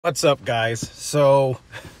What's up, guys? So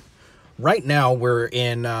right now we're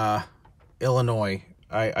in Illinois.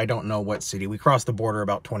 I don't know what city. We crossed the border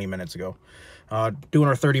about 20 minutes ago, doing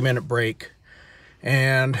our 30-minute break,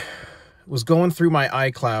 and was going through my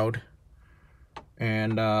iCloud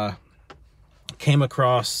and came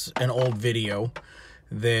across an old video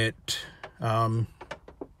that,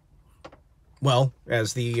 well,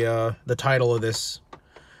 as the title of this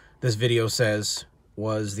video says,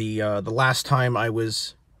 was the last time I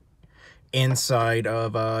was inside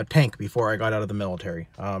of a tank before I got out of the military.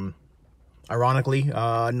 Ironically,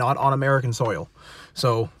 not on American soil.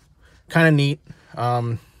 So, kind of neat.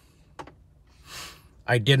 I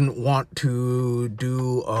didn't want to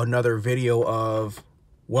do another video of,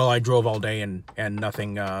 well, I drove all day and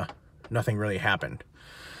nothing really happened.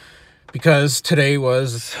 Because today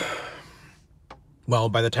was, well,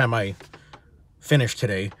 by the time I finish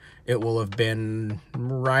today, it will have been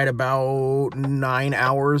right about 9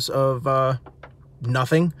 hours of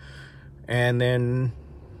nothing. And then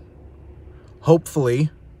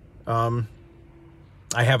hopefully I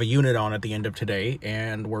have a unit on at the end of today,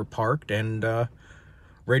 and we're parked and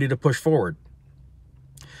ready to push forward.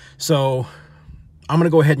 So I'm going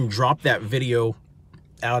to go ahead and drop that video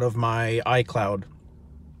out of my iCloud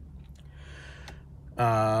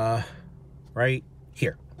right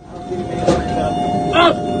here.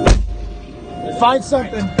 Find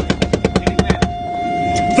something.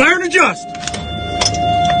 Fire and adjust.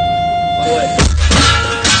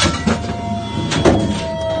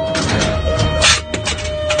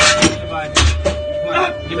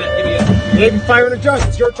 Give me fire and adjust.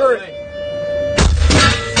 It's your turn.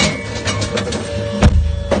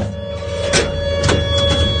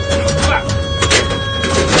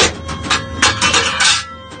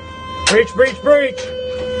 Breach, breach, breach.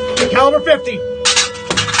 Caliber 50.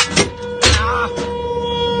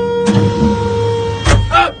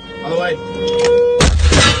 Up! All the way.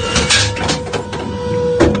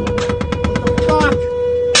 Fuck!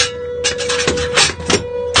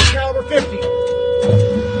 Caliber 50.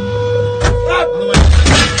 Up! All the way.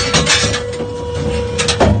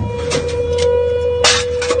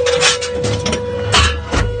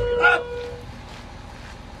 Up!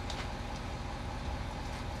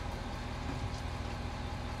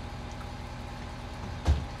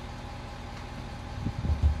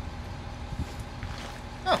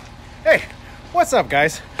 Oh, hey, what's up,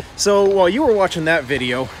 guys? So while you were watching that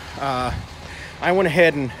video, I went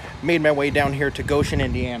ahead and made my way down here to Goshen,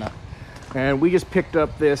 Indiana, and we just picked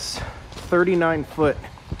up this 39-foot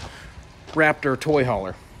Raptor toy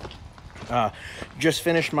hauler. Just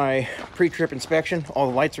finished my pre-trip inspection. All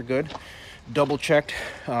the lights are good. Double checked,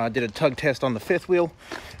 did a tug test on the fifth wheel,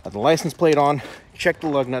 the license plate on, checked the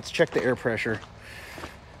lug nuts, checked the air pressure.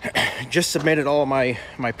 Just submitted all of my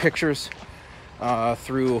pictures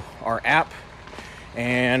through our app,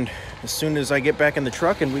 and as soon as I get back in the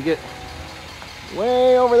truck and we get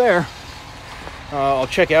way over there, I'll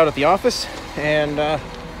check out at the office, and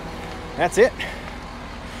that's it.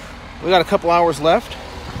 We got a couple hours left,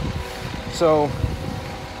 so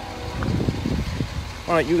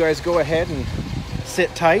why don't you guys go ahead and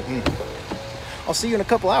sit tight, and I'll see you in a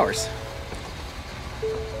couple hours.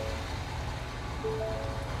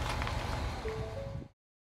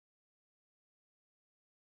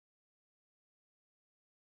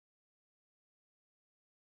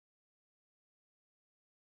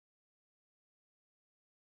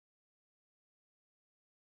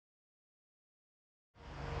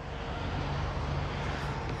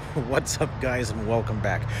 What's up, guys, and welcome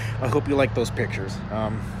back. I hope you like those pictures.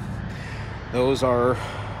 Those are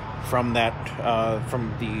from that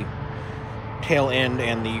from the tail end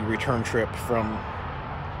and the return trip from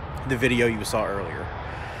the video you saw earlier.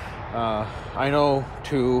 I know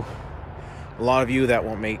to a lot of you that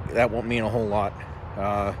won't mean a whole lot.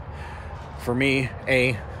 For me,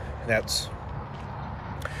 that's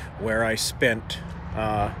where I spent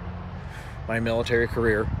my military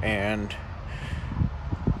career, and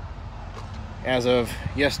as of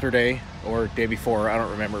yesterday or day before, I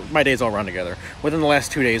don't remember, my days all run together, within the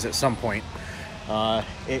last 2 days at some point,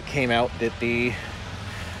 it came out that the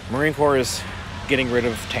Marine Corps is getting rid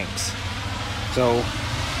of tanks. So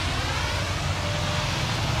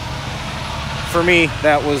for me,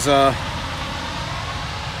 that was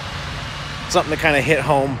something that kind of hit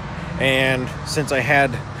home, and since I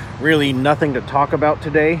had really nothing to talk about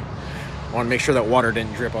today, I want to make sure that water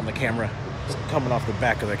didn't drip on the camera. Coming off the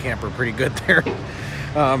back of the camper pretty good there.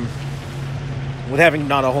 With having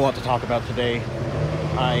not a whole lot to talk about today,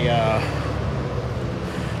 I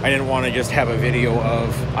didn't want to just have a video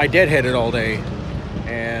of I deadheaded all day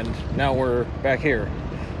and now we're back here.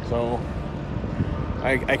 So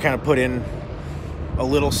I kind of put in a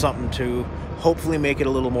little something to hopefully make it a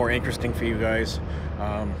little more interesting for you guys.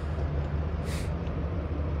 I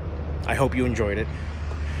hope you enjoyed it.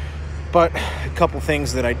 But a couple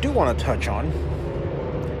things that I do want to touch on.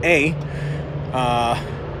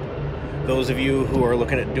 Those of you who are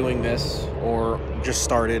looking at doing this or just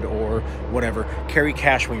started or whatever, carry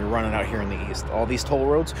cash when you're running out here in the East. All these toll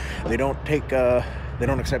roads, they don't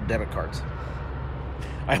accept debit cards.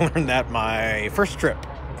 I learned that my first trip.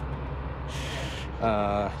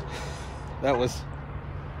 There's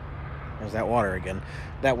that water again.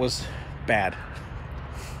 That was bad.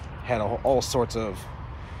 Had all sorts of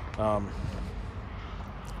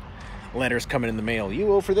letters coming in the mail.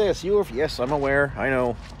 You owe for this. You owe for... Yes, I'm aware. I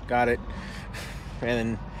know. Got it. And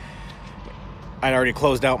then I'd already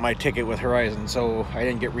closed out my ticket with Horizon, so I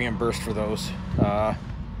didn't get reimbursed for those.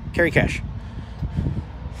 Carry cash.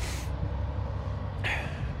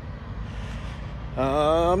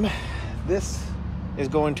 This is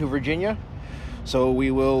going to Virginia, so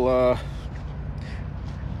we will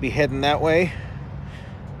be heading that way.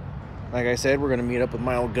 Like I said, we're going to meet up with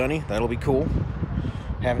my old Gunny. That'll be cool.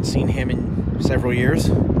 Haven't seen him in several years.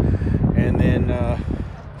 And then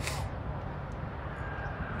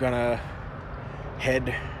gonna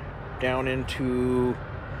head down into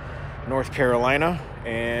North Carolina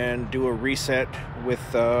and do a reset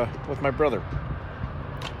with my brother.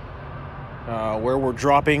 Where we're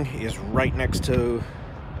dropping is right next to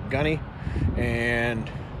Gunny, and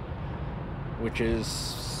which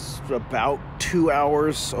is about 2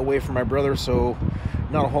 hours away from my brother, so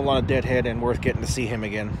not a whole lot of deadhead and worth getting to see him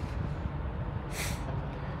again.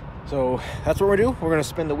 So that's what we're gonna do. We're gonna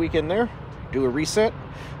spend the weekend there, do a reset.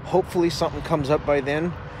 Hopefully something comes up by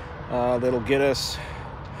then that'll get us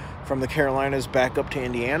from the Carolinas back up to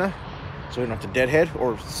Indiana, so we don't have to deadhead,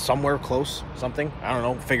 or somewhere close, something, I don't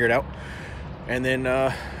know, figure it out. And then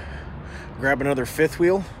grab another fifth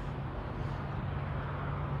wheel,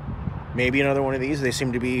 maybe another one of these. They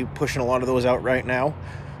seem to be pushing a lot of those out right now.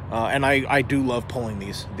 And I do love pulling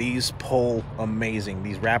these. These pull amazing.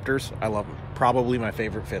 These Raptors, I love them. Probably my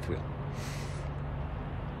favorite fifth wheel.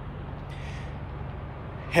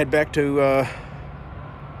 Head back to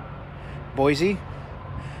Boise.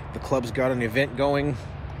 The club's got an event going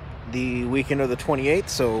the weekend of the 28th,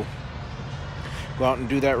 so go out and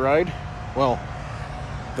do that ride. Well,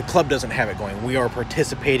 the club doesn't have it going. We are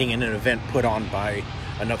participating in an event put on by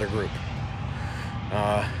another group.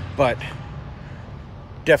 But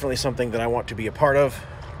definitely something that I want to be a part of.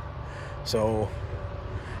 So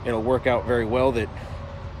it'll work out very well that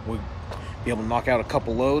we'll be able to knock out a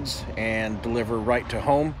couple loads and deliver right to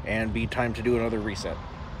home and be time to do another reset.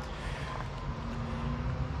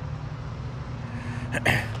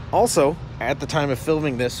 Also, at the time of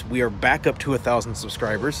filming this, we are back up to 1,000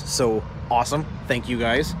 subscribers, so awesome. Thank you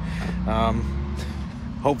guys.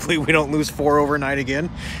 Hopefully we don't lose 4 overnight again,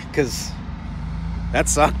 because that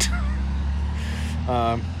sucked.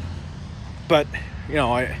 But, you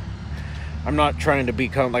know, I'm not trying to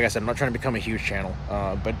become, like I said, I'm not trying to become a huge channel,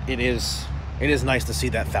 but it is nice to see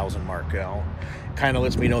that 1,000 mark. You know, kind of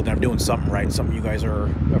lets me know that I'm doing something right, something you guys are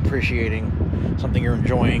appreciating, something you're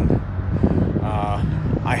enjoying.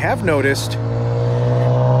 I have noticed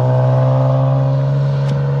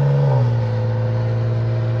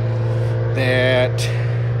that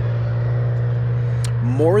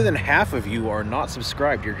more than half of you are not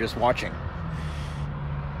subscribed, you're just watching.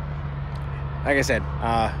 Like I said,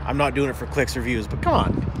 I'm not doing it for clicks or views, but come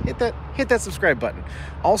on, hit that subscribe button.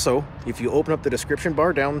 Also, if you open up the description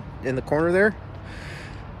bar down in the corner there,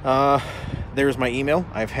 there's my email.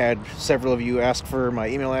 I've had several of you ask for my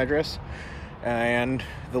email address and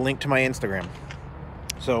the link to my Instagram.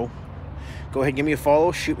 So go ahead and give me a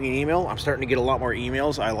follow, shoot me an email. I'm starting to get a lot more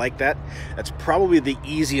emails. I like that. That's probably the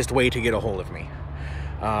easiest way to get a hold of me.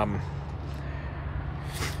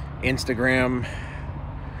 Instagram,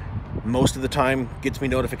 most of the time, gets me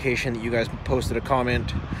notification that you guys posted a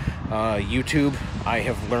comment. YouTube, I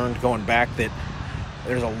have learned going back that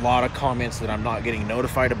there's a lot of comments that I'm not getting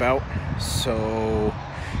notified about. So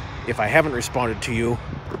if I haven't responded to you,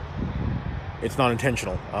 it's not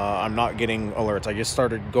intentional. I'm not getting alerts. I just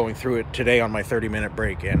started going through it today on my 30-minute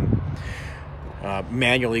break and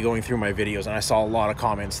manually going through my videos, and I saw a lot of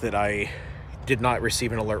comments that I did not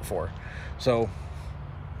receive an alert for. So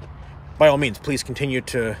by all means, please continue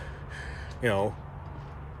to, you know,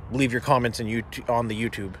 leave your comments on the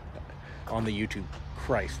YouTube.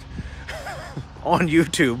 Christ. On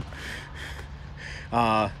YouTube.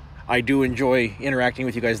 I do enjoy interacting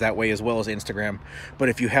with you guys that way, as well as Instagram. But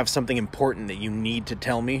if you have something important that you need to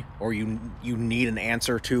tell me, or you need an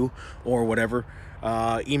answer to, or whatever,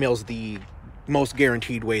 email's the most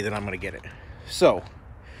guaranteed way that I'm going to get it. So,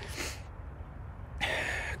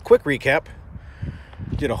 quick recap.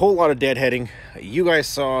 Did a whole lot of deadheading. You guys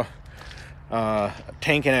saw a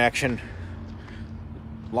tank in action,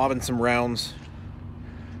 lobbing some rounds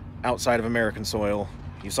outside of American soil.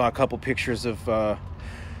 You saw a couple pictures of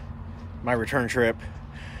my return trip,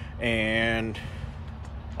 and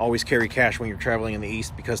always carry cash when you're traveling in the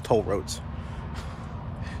East because toll roads.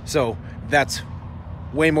 So that's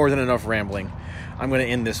way more than enough rambling. I'm going to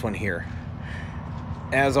end this one here.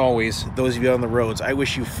 As always, those of you on the roads, I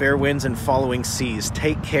wish you fair winds and following seas.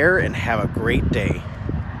 Take care and have a great day.